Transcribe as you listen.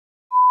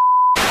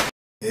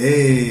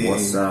Hey,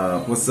 What's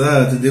up? What's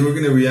up? Today we're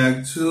gonna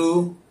react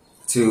to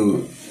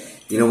You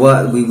know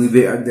what?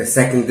 This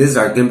is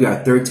gonna be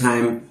our third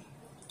time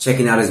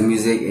checking out his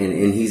music,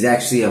 and he's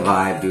actually a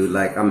vibe, dude.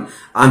 Like I'm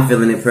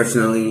feeling it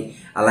personally.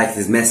 I like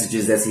his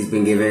messages that he's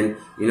been given.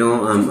 You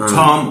know,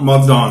 Tom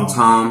MacDonald.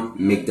 Tom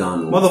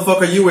MacDonald.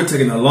 Motherfucker, you were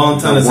taking a long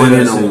time The to one say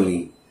and that shit.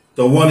 only.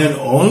 The one and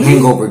only.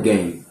 Hangover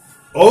Gang.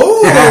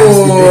 Oh.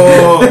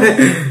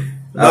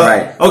 All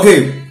right.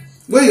 Okay.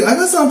 Wait, I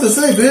got something to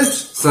say,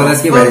 bitch. So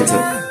let's get right into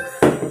it.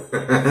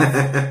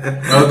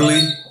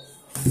 Ugly.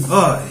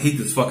 Oh, I hate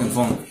this fucking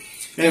phone.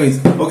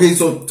 Anyways, okay,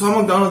 so Tom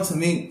MacDonald to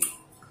me,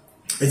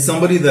 it's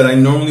somebody that I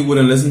normally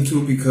wouldn't listen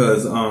to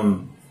because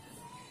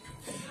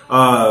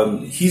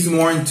he's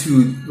more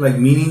into like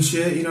meaning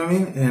shit, you know what I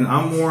mean? And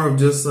I'm more of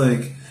just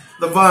like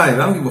the vibe.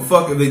 I don't give a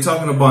fuck if they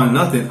talking about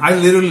nothing. I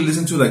literally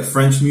listen to like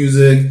French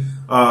music,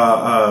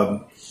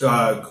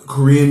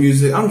 Korean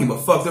music. I don't give a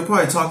fuck. They're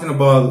probably talking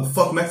about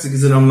fuck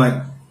Mexicans, and I'm like,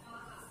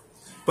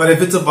 but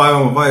if it's a vibe,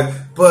 I'm a vibe.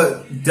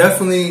 But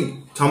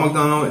definitely, Tom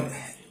MacDonald,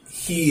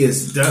 he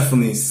is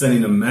definitely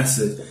sending a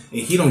message,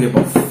 and he don't give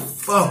a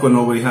fuck what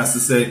nobody has to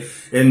say.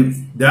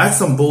 And that's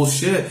some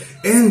bullshit.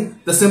 And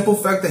the simple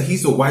fact that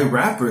he's a white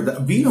rapper,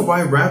 being a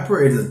white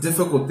rapper is a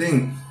difficult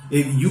thing.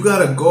 You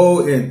gotta go,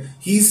 and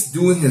he's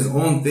doing his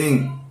own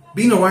thing.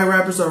 Being a white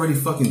rapper is already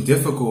fucking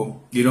difficult,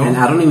 you know? And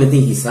I don't even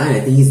think he's signed. I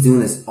think he's doing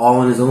this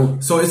all on his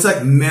own. So it's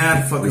like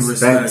mad fucking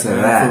respect,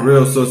 man, that. for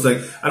real. So it's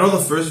like, I know the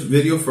first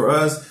video for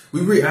us, we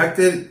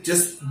reacted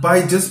just by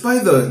the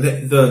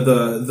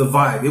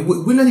vibe.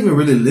 We're not even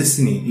really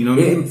listening, you know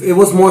what I mean? It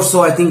was more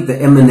so, I think, the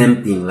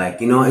Eminem thing. Like,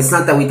 you know, it's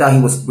not that we thought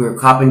we were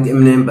copying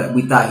Eminem, but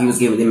we thought he was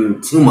giving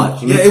Eminem too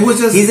much. You know? Yeah, it was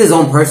just, he's his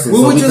own person.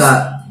 So we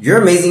thought, you're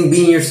amazing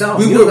being yourself.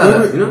 We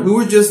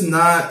were just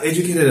not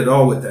educated at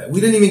all with that. We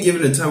didn't even give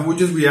it a time. We're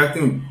just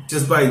reacting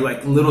just by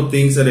like little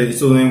things that it.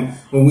 So then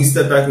when we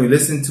step back and we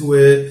listen to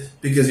it,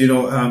 because you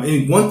know,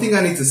 and one thing I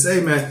need to say,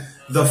 man,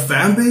 the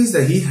fan base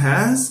that he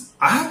has,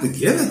 I have to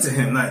give it to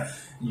him. Like,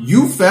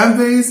 you fan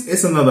base,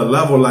 it's another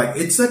level. Like,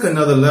 it's like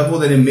another level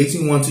that it makes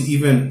me want to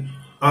even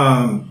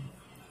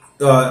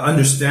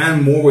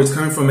understand more where it's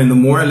coming from. And the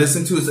more I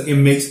listen to it, it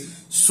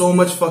makes so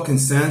much fucking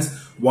sense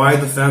why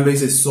the fan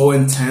base is so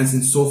intense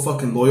and so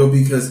fucking loyal,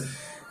 because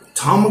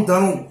Tom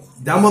MacDonald,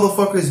 that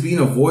motherfucker is being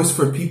a voice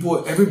for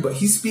people. Everybody,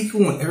 he's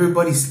speaking when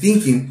everybody's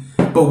thinking,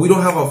 but we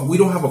don't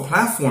have a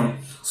platform.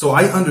 So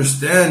I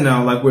understand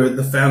now, like, where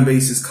the fan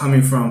base is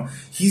coming from.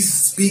 He's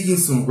speaking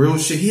some real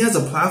shit. He has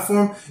a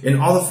platform, and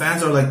all the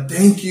fans are like,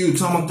 "Thank you,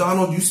 Tom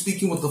MacDonald. You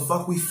speaking what the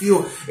fuck we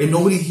feel, and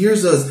nobody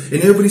hears us,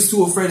 and everybody's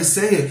too afraid to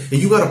say it.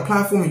 And you got a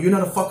platform, and you're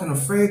not fucking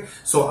afraid."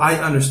 So I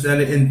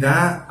understand it, and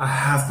that I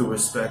have to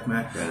respect,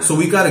 man. Yeah. So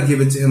we gotta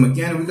give it to him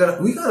again. We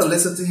gotta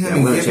listen to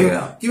him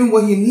and give him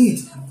what he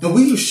needs. And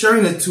we just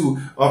sharing it to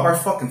our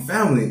fucking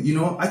family. You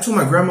know, I told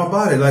my grandma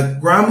about it. Like,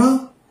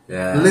 Grandma.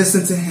 Yeah.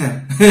 Listen to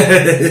him.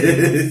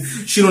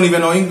 She don't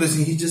even know English,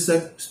 and he just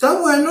said, "Está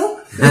bueno."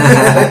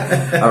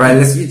 All right,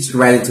 let's get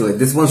right into it.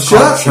 This one's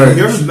called Church.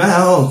 Your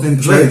mouth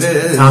and play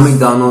this. Tom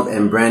MacDonald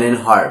and Brandon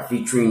Hart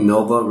featuring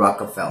Nova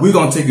Rockefeller. We're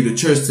gonna take you to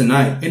church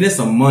tonight, and it's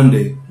a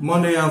Monday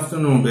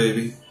afternoon,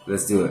 baby.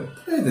 Let's do it.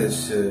 Play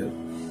this shit.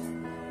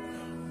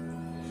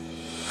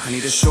 I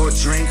need a short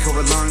drink or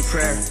a long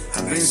prayer.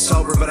 I've been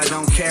sober, but I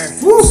don't care.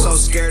 I'm so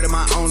scared of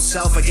my own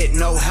self, I get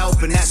no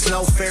help, and that's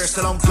no fair.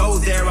 So don't go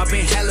there, I've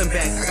been hell and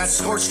back. I got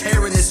scorched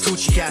hair in this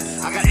Gucci cap.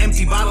 I got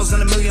empty bottles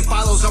and 1,000,000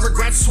 follows. I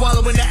regret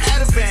swallowing the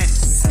Ativan.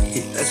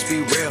 Let's be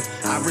real,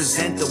 I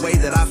resent the way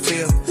that I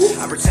feel.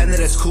 I pretend that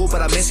it's cool,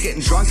 but I miss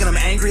getting drunk, and I'm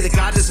angry that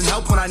God doesn't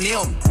help when I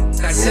kneel.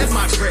 I said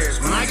my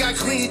prayers, when I got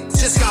clean, it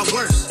just got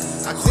worse.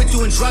 I quit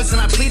doing drugs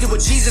and I pleaded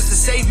with Jesus to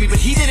save me, but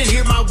he didn't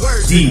hear my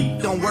words.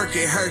 Don't work,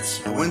 it hurts.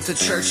 I went to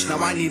church, now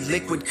I need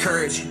liquid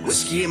courage.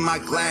 Whiskey in my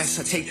glass,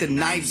 I take the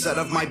knives out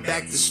of my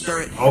back to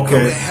stir it. Okay. Go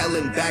to hell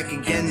and back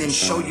again, then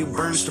show you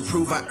burns to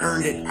prove I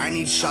earned it. I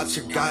need shots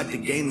of God to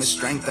gain the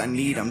strength I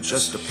need, I'm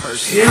just a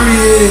person.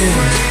 Period.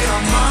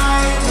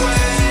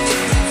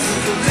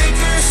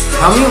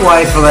 How many why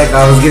I feel like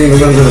I was getting a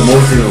little bit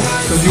emotional?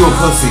 Cause you a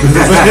pussy.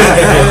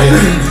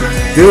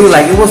 Dude,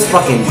 like, it was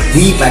fucking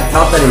deep. I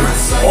felt that in my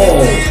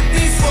soul.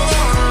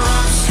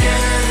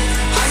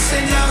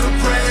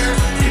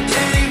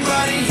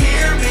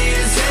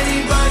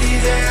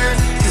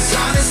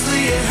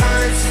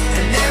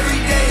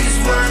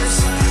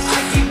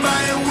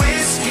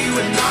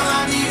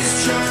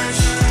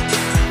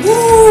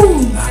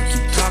 Woo!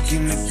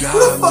 Who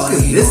the fuck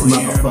is this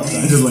motherfucker?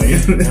 I'm just like,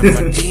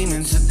 my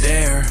demons are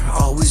there,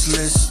 always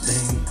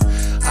listening.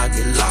 I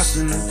get lost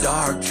in the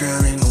dark,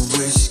 drowning in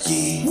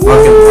whiskey. Fucking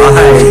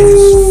right.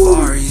 So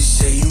far, you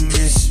say you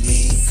miss me.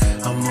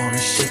 I'm on a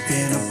ship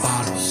in a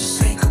bottle,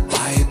 so say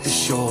goodbye at the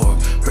shore.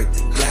 Break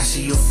the glass,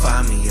 and you'll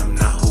find me. I'm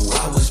not who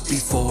I was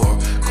before.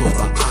 Close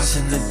my eyes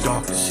in the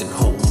darkness and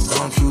hold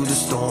on through the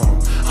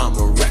storm. I'm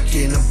a wreck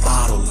in a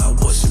bottle. I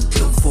wasn't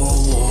built for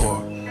a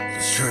war.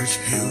 The church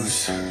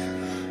pews,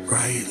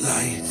 bright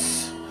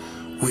lights,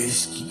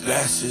 whiskey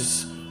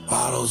glasses,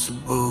 bottles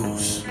of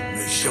booze,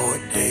 the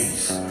short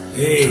days.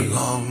 Hey. The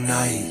long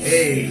night.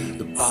 Hey.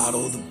 The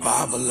bottle, the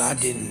Bible, I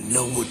didn't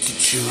know what to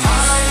choose. Okay,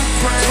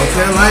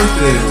 I like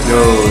this.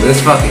 Yo,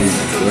 this fucking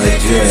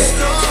legit.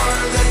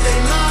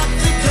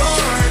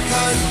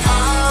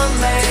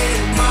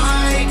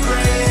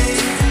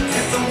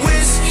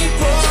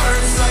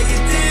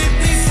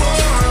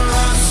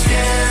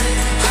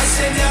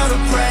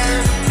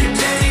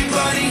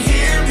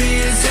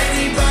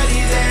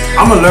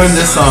 I'm gonna learn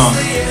this song.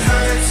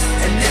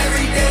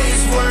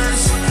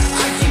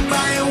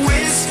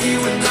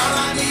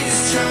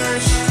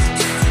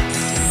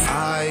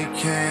 I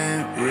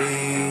can't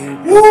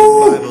read, Woo!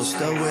 but the Bible's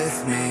still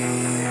with me.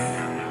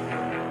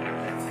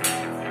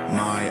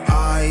 My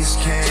eyes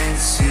can't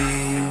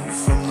see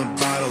from the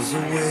bottles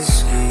of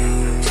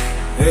whiskey.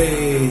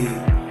 Hey.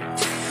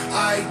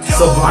 I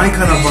Sublime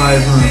kind of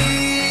vibe, huh?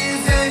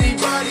 believe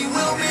anybody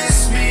will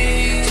miss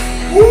me.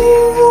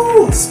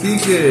 Woo!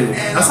 Speak it.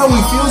 That's how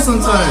we feel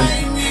sometimes.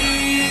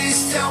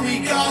 Tell me,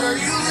 God, are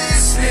you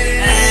listening?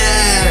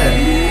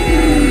 Yeah.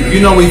 You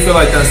know we feel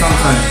like that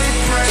sometimes.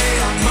 Pray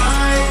on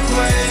my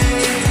way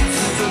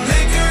to the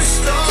liquor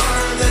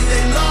store that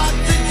they lock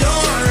the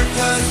door,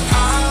 'cause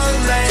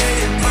I'll lay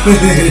in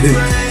my grave.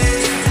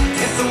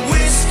 If the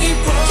whiskey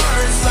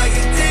pours like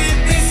it did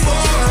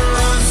before,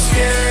 I'm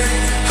scared.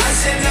 I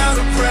send out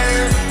a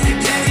prayer.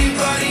 Can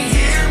anybody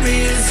hear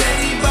me? Is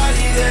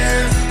anybody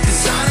there?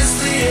 'Cause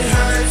honestly it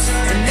hurts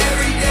and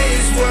every day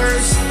is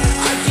worse.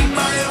 I keep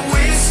buying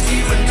whiskey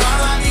when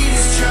all I need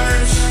is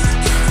church.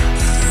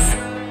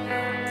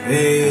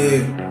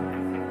 Hey.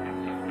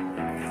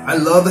 I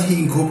love that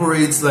he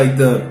incorporates like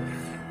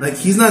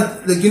he's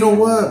not like, you know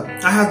what?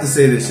 I have to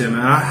say this shit,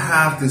 man. I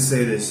have to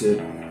say this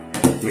shit.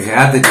 You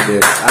have to do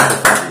this. I have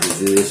to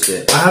fucking do this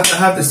shit. I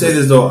have to say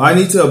this though. I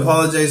need to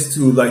apologize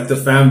to like the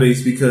fan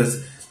base because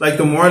like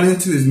the more I listen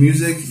to his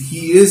music,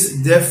 he is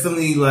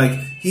definitely like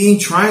he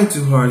ain't trying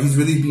too hard. He's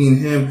really being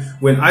him.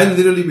 When I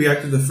literally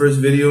reacted to the first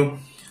video,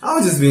 I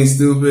was just being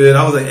stupid.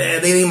 I was like,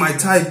 they ain't my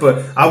type,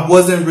 but I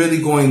wasn't really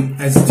going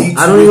as deep.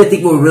 I don't even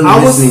think we're really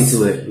I was listening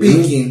to it.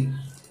 Speaking.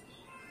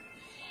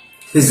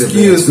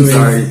 Excuse me.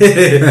 Sorry.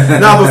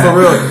 No, but for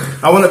real,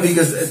 I want to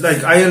because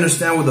like I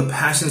understand where the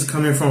passion's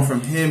coming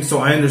from him, so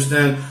I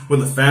understand where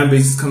the fan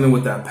base is coming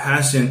with that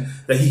passion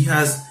that he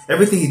has.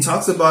 Everything he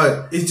talks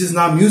about is just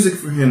not music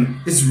for him.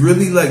 It's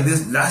really like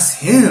this. That's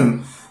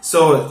him.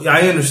 So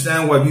I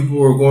understand why people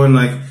were going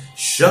like,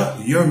 "Shut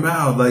your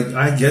mouth!" Like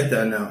I get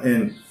that now,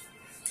 and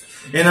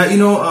I,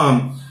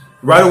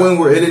 right away when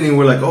we're editing,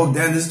 we're like, oh,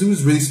 damn, this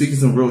dude's really speaking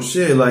some real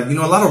shit. Like, a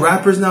lot of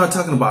rappers now are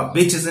talking about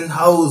bitches and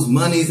hoes,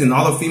 monies, and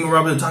all the female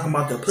rappers are talking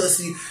about their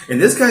pussy. And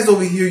this guy's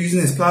over here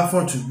using his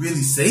platform to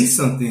really say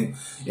something.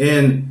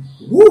 And,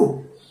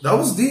 woo, that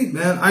was deep,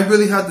 man. I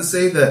really have to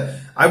say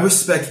that I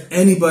respect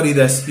anybody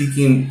that's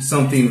speaking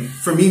something.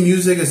 For me,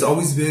 music has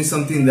always been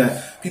something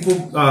that people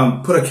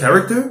put a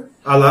character.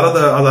 A lot of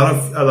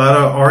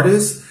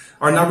artists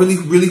are not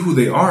really who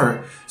they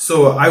are.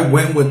 So I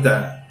went with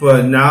that.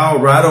 But now,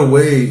 right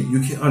away, you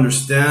can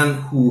understand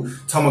who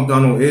Tom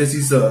MacDonald is.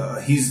 This is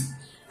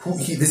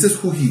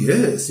who he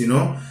is,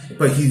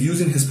 But he's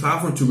using his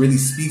platform to really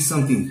speak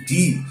something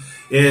deep.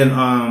 And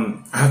I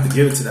have to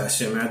give it to that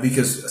shit, man.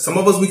 Because some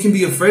of us, we can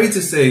be afraid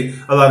to say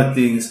a lot of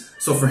things.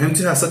 So for him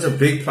to have such a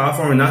big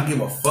platform and not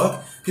give a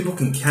fuck, people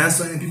can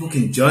cancel him, people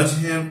can judge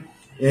him.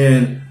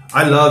 And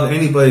I love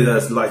anybody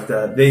that's like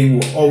that. They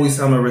will always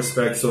have my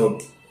respect. So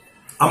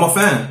I'm a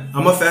fan.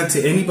 I'm a fan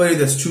to anybody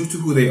that's true to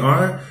who they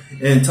are.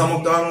 And Tom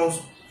MacDonald,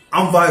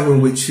 I'm vibing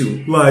with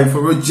you. Like,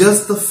 for real,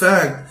 just the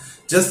fact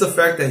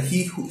that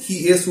he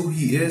is who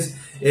he is,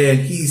 and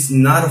he's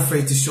not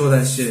afraid to show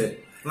that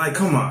shit. Like,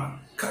 come on.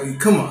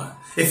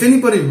 If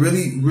anybody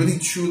really, really,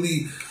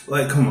 truly,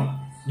 like, come on.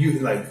 You,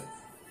 like,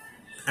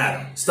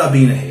 Adam, stop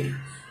being a hater.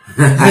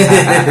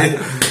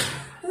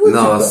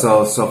 No,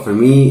 so for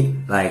me,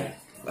 like,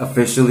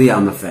 officially,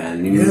 I'm a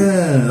fan.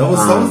 Yeah,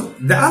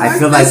 I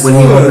feel like when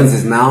he opens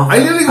his mouth, I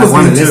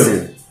want to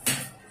listen.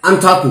 I'm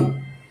talking.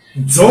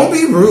 Don't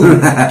be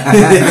rude.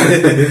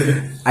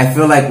 I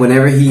feel like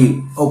whenever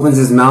he opens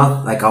his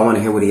mouth, like I want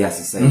to hear what he has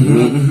to say.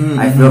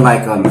 I feel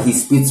like he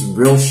spits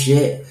real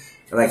shit.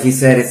 Like he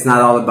said, it's not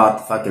all about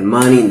the fucking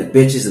money and the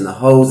bitches and the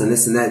hoes and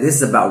this and that.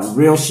 This is about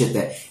real shit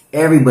that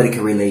everybody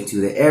can relate to.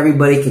 That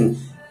everybody can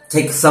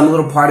take some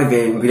little part of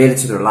it and relate it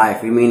to their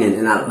life.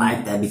 And I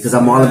like that because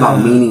I'm all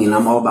about meaning and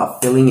I'm all about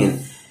feeling.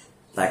 And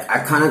like I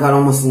kind of got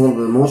almost a little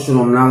bit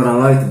emotional. I'm not gonna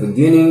lie, at the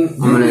beginning.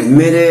 I'm gonna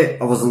admit it.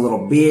 I was a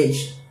little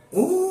bitch.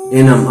 Ooh.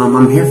 And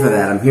I'm here for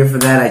that.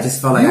 I just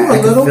felt like I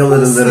could feel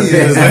it a little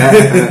bit.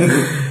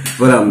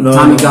 But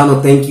Tom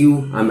MacDonald, thank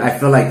you. I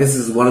feel like this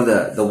is one of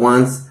the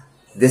ones.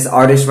 This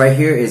artist right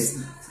here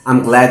is.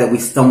 I'm glad that we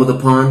stumbled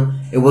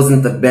upon. It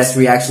wasn't the best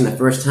reaction the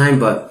first time,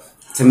 but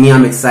to me,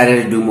 I'm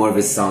excited to do more of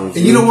his songs.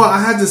 And you know what? I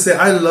had to say,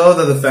 I love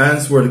that the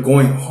fans were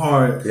going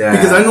hard. Yeah.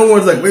 Because I know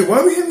one's like, wait, why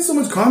are we having so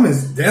much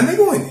comments? Damn, they're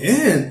going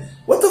in.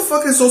 What the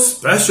fuck is so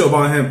special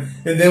about him?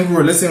 And then we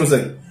were listening, it was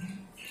like,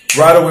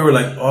 right away, we're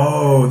like,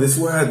 oh, this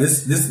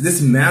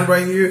man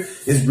right here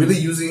is really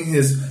using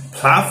his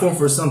platform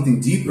for something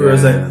deeper. Yeah.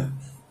 It's like,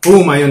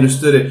 boom, I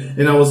understood it,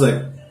 and I was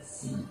like,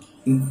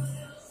 and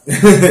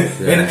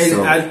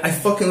I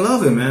fucking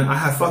love it, man.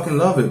 I fucking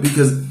love it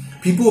because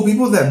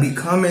people that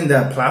become in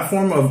that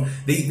platform of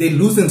they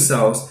lose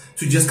themselves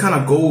to just kind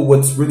of go with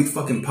what's really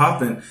fucking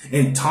popping.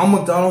 And Tom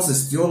MacDonald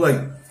is still like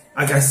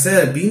I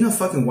said, being a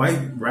fucking white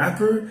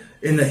rapper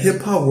in the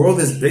hip hop world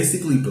is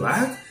basically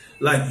black.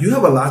 Like, you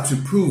have a lot to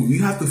prove.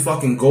 You have to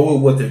fucking go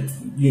with what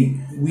you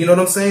know what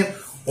I'm saying?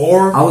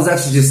 Or I was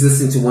actually just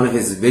listening to one of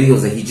his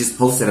videos that he just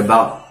posted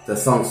about the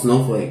song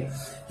Snowflake.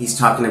 He's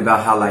talking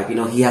about how, like, you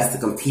know, he has to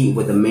compete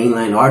with the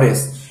mainline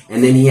artists,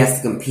 and then he has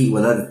to compete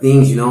with other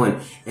things, you know,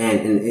 and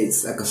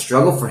it's like a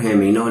struggle for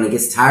him, you know, and it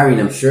gets tiring,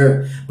 I'm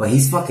sure, but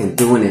he's fucking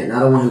doing it, and I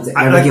don't want him to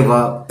ever give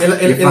up. You're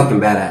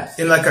fucking badass.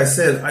 And like I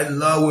said, I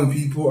love when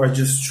people are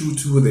just true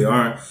to who they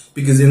are,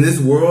 because in this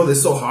world,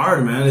 it's so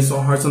hard, man. It's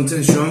so hard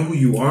sometimes showing who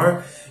you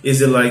are.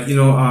 Is it like, you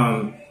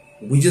know,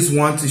 we just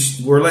want to,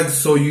 we're like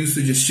so used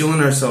to just shielding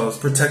ourselves,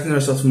 protecting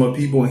ourselves from other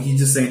people, and he's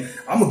just saying,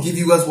 I'm gonna give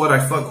you guys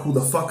who the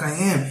fuck I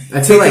am.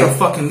 I feel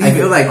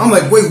like, I'm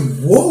like, wait,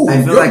 whoa,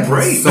 I feel like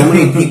great. So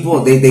many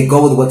people, they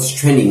go with what's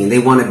trending, and they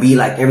want to be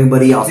like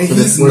everybody else. And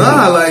he's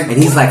not like, and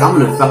he's like, I'm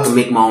gonna fucking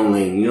make my own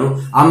lane, you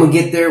know? I'm gonna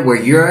get there where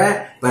you're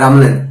at, but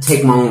I'm gonna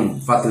take my own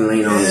fucking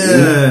lane on it.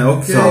 Yeah,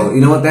 okay. So, you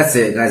know what, that's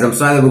it, guys. I'm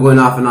sorry that we're going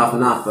off and off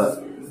and off,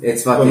 but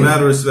it's fucking... But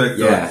mad respect,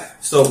 though. Yeah.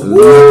 So,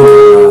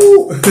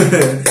 woo!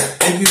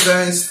 Thank you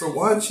guys for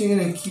watching,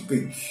 and keep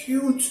it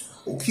cute.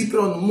 Or keep it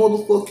on the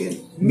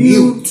motherfucking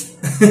mute.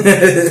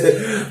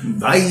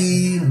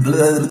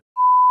 Bye.